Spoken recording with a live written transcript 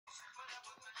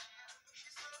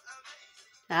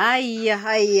Haya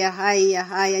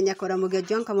nyakora moga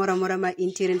jonka mora ma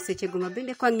intiere seche go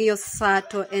mabende kwa ng'iyo saa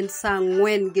to en saa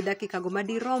 4 gi dakika go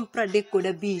madirom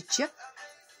 35.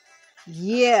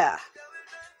 Yeah.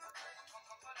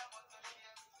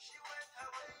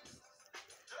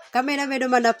 Kamera medo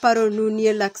mana paro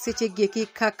nunie lak seche gieki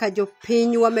kaka jo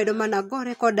piny wa medo mana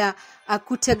gore koda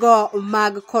akutego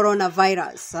mag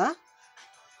coronavirus.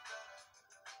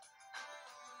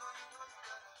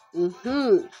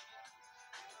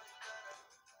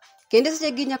 Kende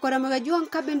seche gi nyakora maga juang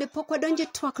ka bende pok wadonje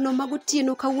twak no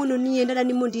magotieno kawuono ni endana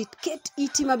ni mondo iket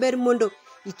iti maber mondo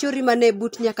ichori mane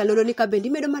but nyaka lolo ni ka bende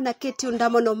imedo mana keti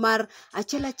ondamo no mar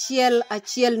achiel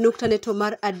nukta neto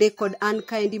mar adek kod an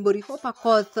kaendi Mbori Hope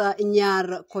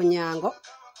Nyar K'Onyango.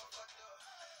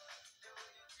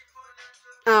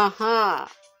 Aha.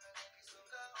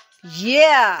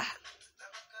 Yeah.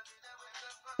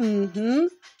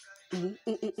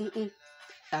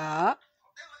 Ah.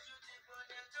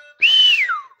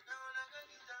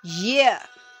 Yeah.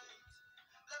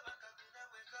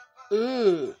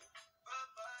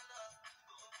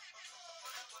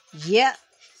 Yeah.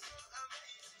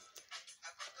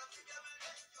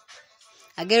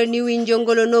 Agero ni winjo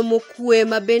ngolo no mokue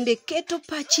mabende keto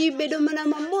pachi bedo mana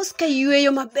mamos ka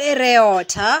yueyo maber e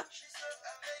ot, ha?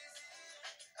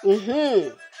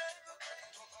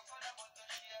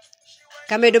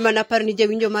 Kamedo mana par ni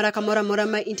jawinjo mara kamora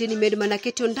ma inteni medo mana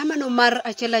keto ndamano mar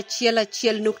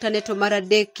achiel nukta neto mar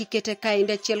adek kikete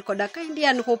kainde achiel koda kainde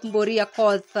an Hope Mbori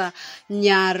Hope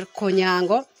Nyar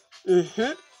K'Onyango.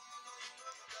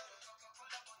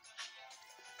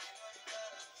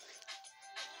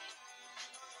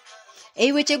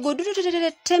 E weche go duto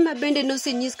tema bende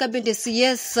nosenyis ka bende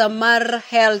CS mar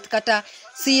health kata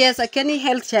CS akeni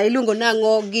health cha iluongo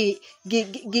nango gi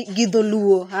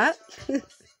dholuo, ha?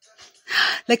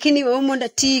 Lakini omonda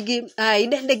tigi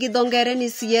idende gi dhongere ni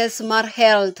CS mar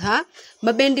health, ha?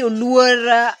 Mabende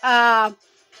oluor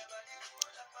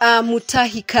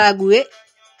Mutahi Kagwe.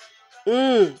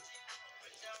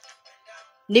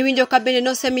 Niwinjo ka bende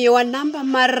nosemiyowa namba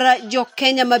mar jo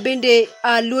Kenya mabende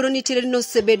luoro nitiere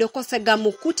nosebedo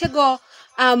kosegamo kutego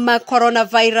ma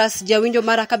coronavirus. Jawinjo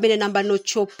mara ka bende namba no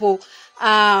chopo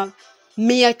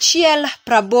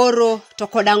 180 to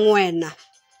kod 4.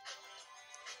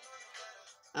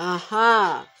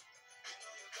 Aha.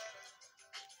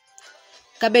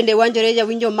 Kabende wanjore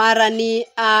jawinjo mara ni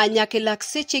nyake lak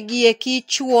seche gieki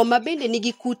chuo mabende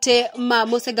nigi kute ma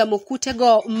mosegamo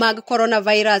kutego mag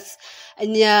coronavirus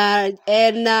en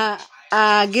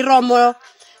giromo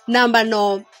namba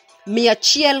no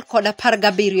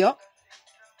 117.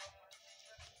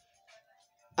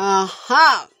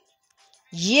 Aha.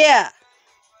 Yeah.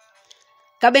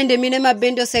 Kabende mine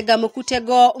mabende osegamo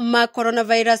kutego ma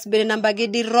coronavirus bende namba gi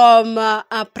dirom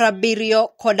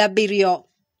 77.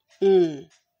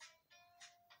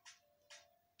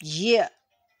 Yeah.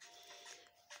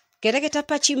 Keta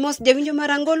pachi mos jawinjo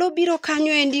mara ngolo biro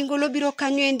kanyo endi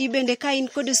bende ka in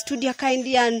kod studio ka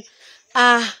indian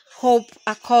Hope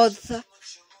Akoth.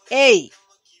 Hey,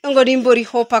 ngodi Mbori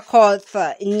Hope Akoth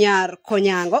Nyar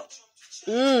K'Onyango.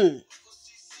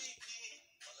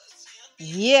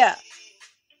 Yeah.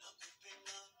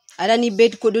 Ada ni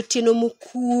bed kod otieno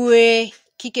mokue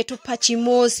kiketo pachi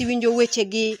mos iwinjo weche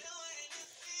gi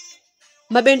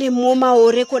mabende moma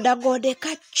ore koda gode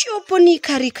ka chopo ni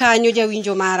kari kanyo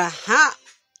jawinjo mara, ha?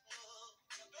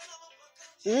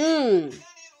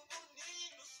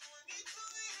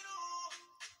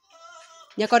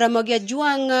 Nyakora mogia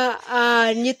juang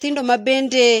nyithindo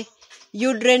mabende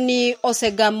yudre ni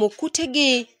osegamo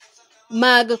kutegi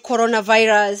mag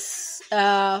coronavirus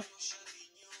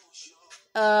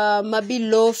ma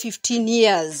below 15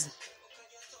 years.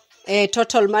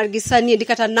 Total margi sani endi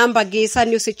kata namba gi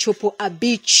sani osechopo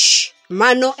 5.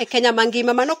 Mano e Kenya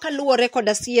mangima, mano kaluwore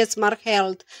koda CS mar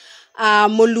health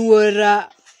moluor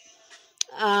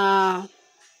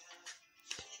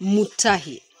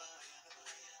Mutahi.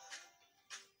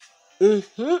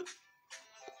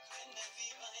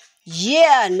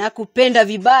 Yeah, nakupenda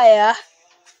vibaya.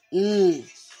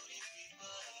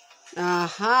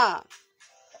 Aha.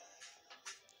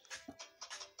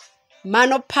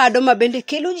 Mano pado mabende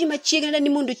kelo ji machiegni ni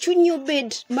mondo chunyi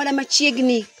obed mana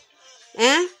machiegni.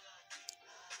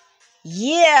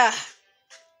 Yeah.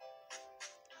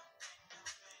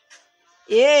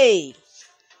 Hey.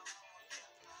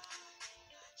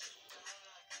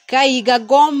 Ka higa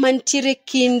go mantiere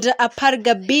kind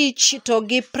 15 to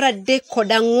gi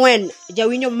 34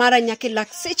 jawinjo mara nyake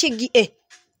lak seche gi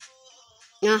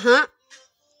Aha.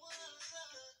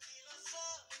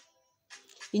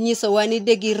 Inyiso wani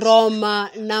de gi Roma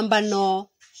namba no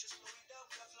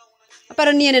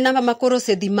Aparo ni ene namba makoro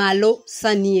osedhi malo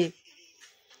sanie.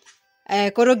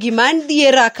 Koro giman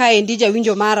diera kae ndi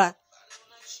jawinjo mara.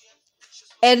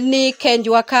 En ni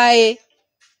kenjwa kae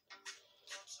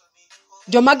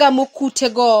jomagamo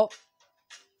kutego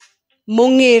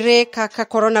mong'ere kaka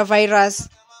coronavirus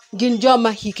gin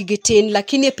joma hikgi tin,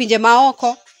 lakini e pinje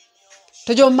maoko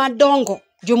to joma dongo,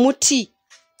 jomoti,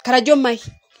 kara joma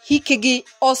hikgi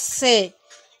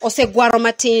osegwaro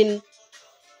matin,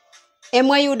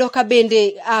 emwa yudo ka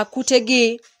bende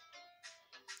kutegi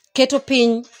keto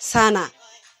piny sana.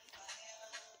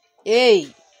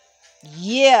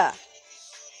 Yeah.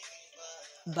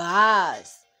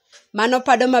 Bas. Mano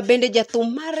pado mabende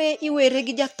jathum mare iwere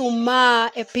gi jathum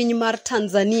ma e piny mar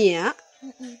Tanzania.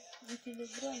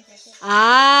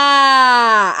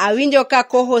 Awinjo ka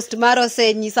co-host mar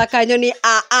osenyisa kanyo ni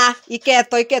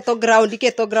iketho ground.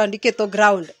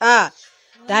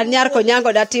 Nyar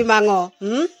K'Onyango datim ang'o?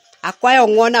 Akwayo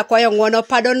ng'uono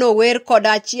pado no wer kod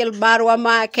achiel marwa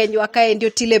ma kenjwa kae ndi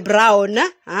Otile Brown.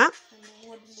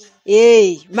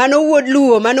 Mano wuod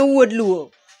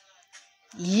luo.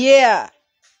 Yeah.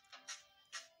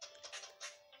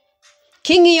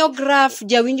 King'iyo graph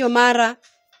jawinjo mara,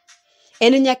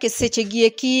 en nyaka seche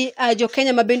gieki jo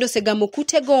Kenya mabendo segamo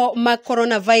kutego ma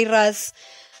coronavirus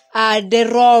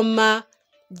derom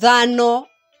dhano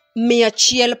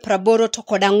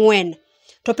 184.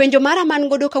 To penjo mara man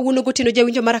godo kawuono gotieno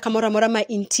jawinjo mara kamoro amora ma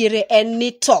intiere en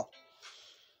ni to.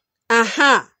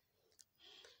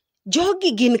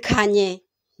 Jogi gin kanye?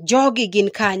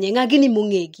 Ng'agini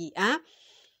mong'egi?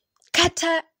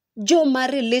 Kata joma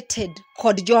related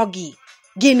kod jogi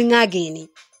gin ng'agini?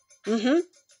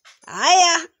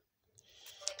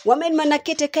 Wamed mana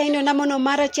kete kaino namono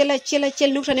mara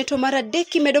achiel nukta neto mara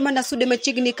deki medo mana sude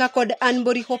machiegni ka kod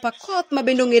Mbori Hope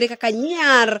mabendo ng'ere kaka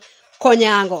Nyar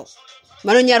K'Onyango.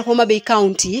 Mano Nyar Homa Bay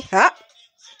County.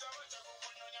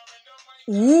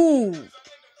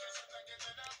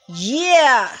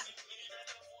 Yeah.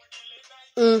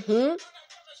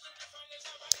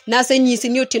 Nase nyisi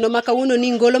ni otieno makawuono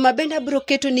ni ngolo mabende abiro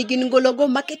keto ni gin ngologo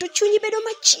maketo chunyi bedo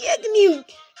machiegni,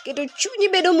 keto chunyi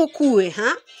bedo mokue.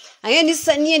 Ang'e ni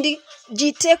sani endi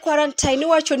ji te quarantine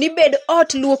wacho ni bed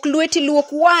ot, luok lweti,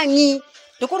 luok wang'i.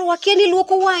 To koro wakia ni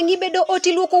luoko wang'i, bedo ot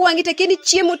luoko wang'i, to keni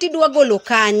chiemo tidwa golo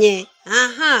kanye.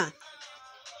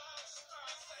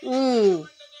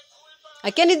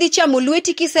 Akia ni dhi chamo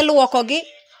lweti kiseluokogi.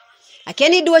 Akia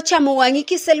ni dwa chamo wang'i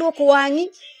kiseluoko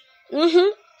wang'i.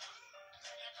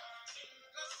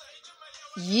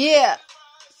 Yeah.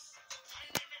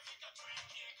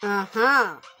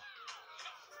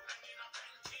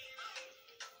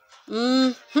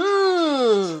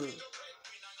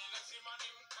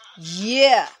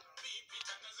 Yeah.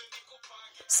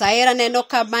 Saera neno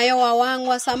ka mayo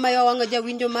wawangwa sama yo wango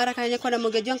jawinjo mara kanya kona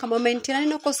mogejon kama mentina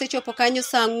neno kosechopo kanyo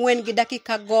saa 4 gi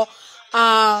dakika go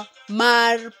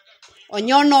mar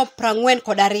onyono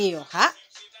 42.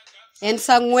 En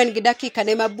saa 4 gi dakika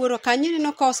ne maburo kanyo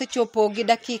neno ka osechopo gi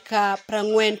dakika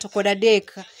 40 to kod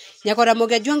 3. Nyakora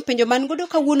mogejon penjo man godo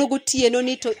kawuono gotieno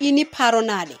ni to ini paro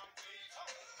nade?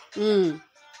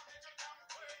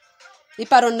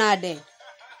 Iparo nade?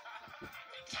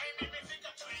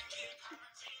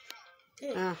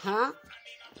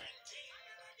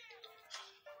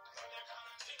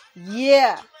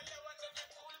 Yeah.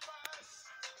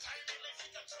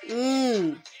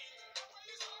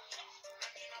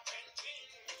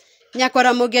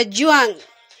 Nyakora mogejon.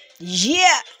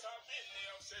 Yeah.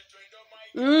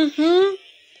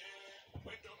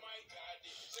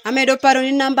 Amedo paro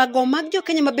ni namba go mag jo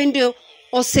Kenya mabende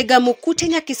osegamo kute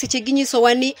nyaka seche ginyiso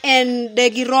wani en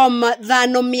degi rom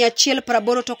dhano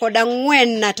 184 to kod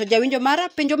 4. To jawinjo mara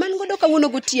penjo man godo kawuono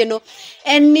gotieno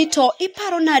en ni to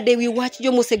iparo nade wi wach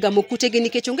jo mosegamo kute gi,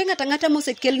 nikech onge ng'ata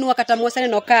mosekelnwa kata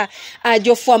moseneno ka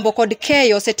jofwambo kod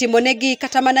keyo osetimonegi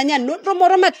kata mana nonro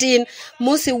moro matin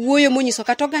mosewuoyo monyiso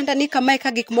kata oganda ni kamae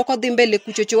ka gik moko dhi mbele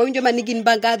kuchocho. Wawinjo mani gin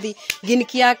Bangadhi, gin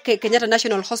kia Kenyatta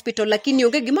National Hospital, lakini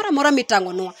onge gimoro amora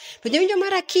mitang'onwa. To jawinjo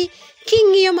mara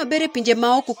king'iyo maber e pinje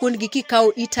maoko kuond gi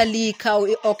kikawo Italy,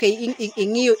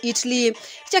 ing'iyo Italy,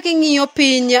 chak ing'iyo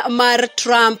piny mar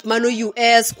Trump, mano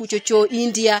US, kuchocho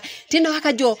India, tindo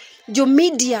kaka jo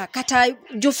media kata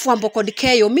jo fwambo kod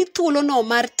keyo mithuolo no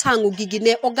mar tango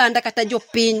gigine oganda kata jo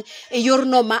piny e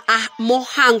yorno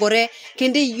mohangore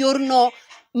kendo e yorno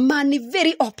mani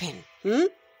very open.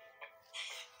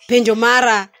 Penjo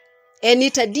mara en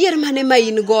ita dier mane ma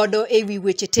in godo e wi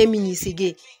weche temi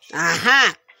nyisigi.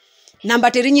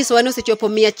 Namba teri nyiso wani osechopo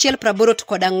 184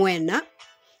 kod 4.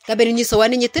 Kaberi nyiso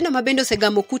wani nyithindo mabende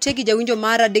osegamo kute gi jawinjo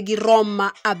mara degi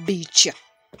Roma 5.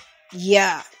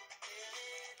 Yeah.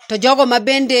 to jogo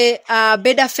mabende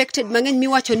bed affected mang'eny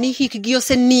miwacho ni hikgi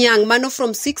oseniang' mano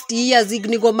from 60 years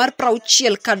ignigo mar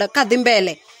 60 kadhi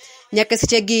mbele nyaka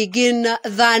sechegi gin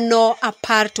dhano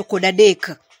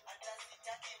 13.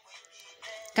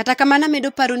 Kata kamano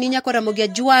medo paro ni nyako Ramogi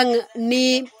Ajwang'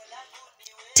 ni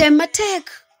tem matek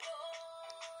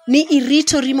ni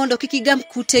iritori mondo kik igam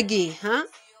kutegi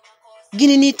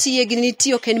gini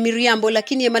nitie ok en miriambo,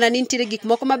 lakini mana ni nitiere gik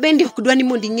moko mabende ok dwa ni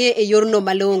mondo ing'e e yorno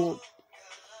malong'o.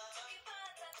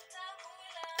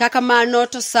 Kaka mano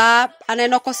to sa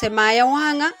aneno kosemaya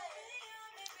wang'a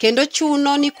kendo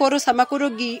chuno ni koro sama koro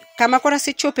kama koro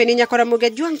sechope ni nyako Ramogi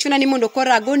Ajwang' chuno ni mondo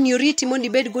koro agoni oriti mondo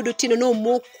ibed godo tino no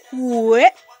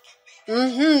mokue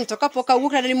to kapok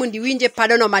awuok ni mondo iwinje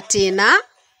padono matina.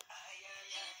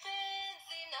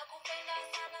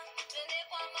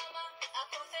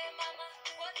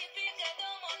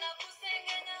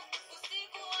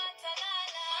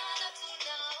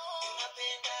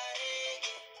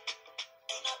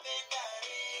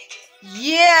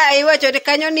 Iwacho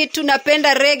kanyo ni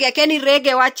tunapenda reggae, akeni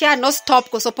reggae wacha no stop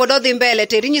koso pod odhi mbele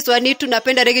teri nyiswa ni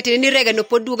tunapenda reggae tini reggae no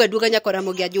pod duga nyako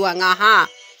Ramogi Ajwang'.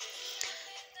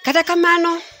 Kata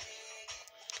kamano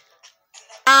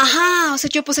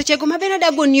osechopo sechego mabende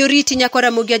adagoni oriti nyako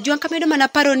Ramogi Ajwang' kamedo mana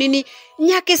paro ni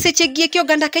nyake sechegi eki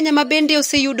oganda Kenya mabende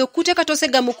oseyudo kute kata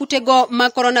osegamo kutego ma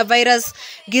coronavirus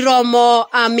giromo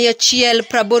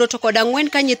 184 to kod 4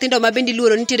 ka nyithindo mabende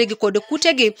luoro nitiere gi kod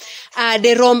kutegi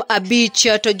derom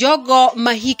 5 to jogo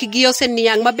ma hikgi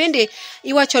oseniang' mabende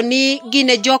iwacho ni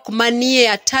gine jok manie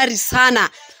hatari sana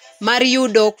mar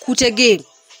yudo kutegi.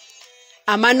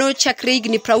 Amano chakre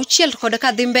higni 60 kod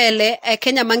kadhi mbele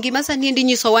Kenya mangima sani endi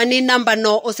nyisowa ni namba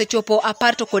no osechopo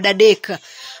 13.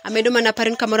 Amedo mana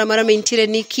parin kamoro amora maintiere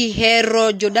ni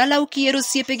kihero jodala ukihero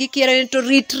osiepegi kihero to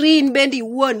ritri bendi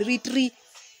iwuon ritri.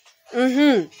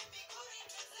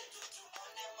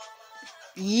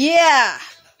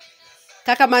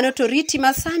 Kaka mano to riti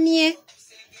masanie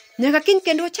nyaka kiny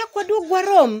kendo wachak waduog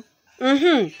warom.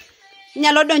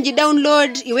 Nyalo donji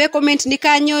download iwe comment ni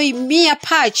kanyo imiya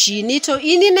pachi ni to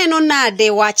ineno nade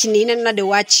wach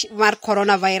mar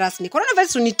coronavirus ni.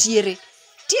 Coronavirus nitiere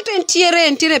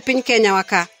nitiere piny Kenya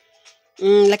waka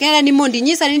lakini ni mondi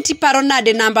nyisa ni tiparo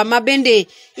nade namba mabende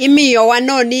imiyo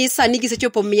wano ni sani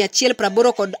gisechopo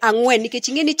 184 nikech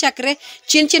ing'eni chakre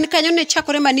chien kanyo ne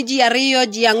chakore mani ji 2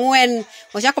 ji 4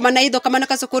 ochako mana idho kamano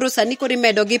kaso koro sani koro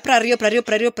imedo gi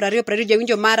 20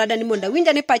 jawinjo mara dani monda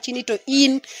winja ne pachi ni to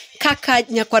in kaka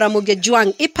nyako Ramogi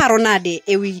Ajwang' iparo nade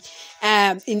ewi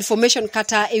information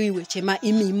kata ewi weche ma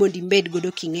imi mondi mbed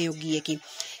godo king'eyo gieki.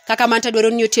 Kaka manta dwaro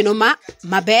ni otieno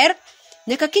maber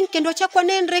nyaka kiny kendo wachak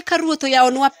wanenre ka ruoth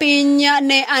oyawonwa piny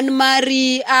ne an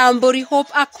mari Mbori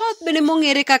Hope bende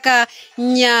mong'ere kaka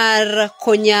Nyar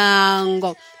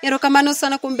K'Onyango. Erokamano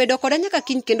sana kuom bedo koda nyaka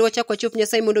kiny kendo wachak wachop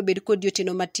Nyasaye mondo obed kodi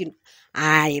otieno matin.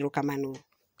 Erokamano.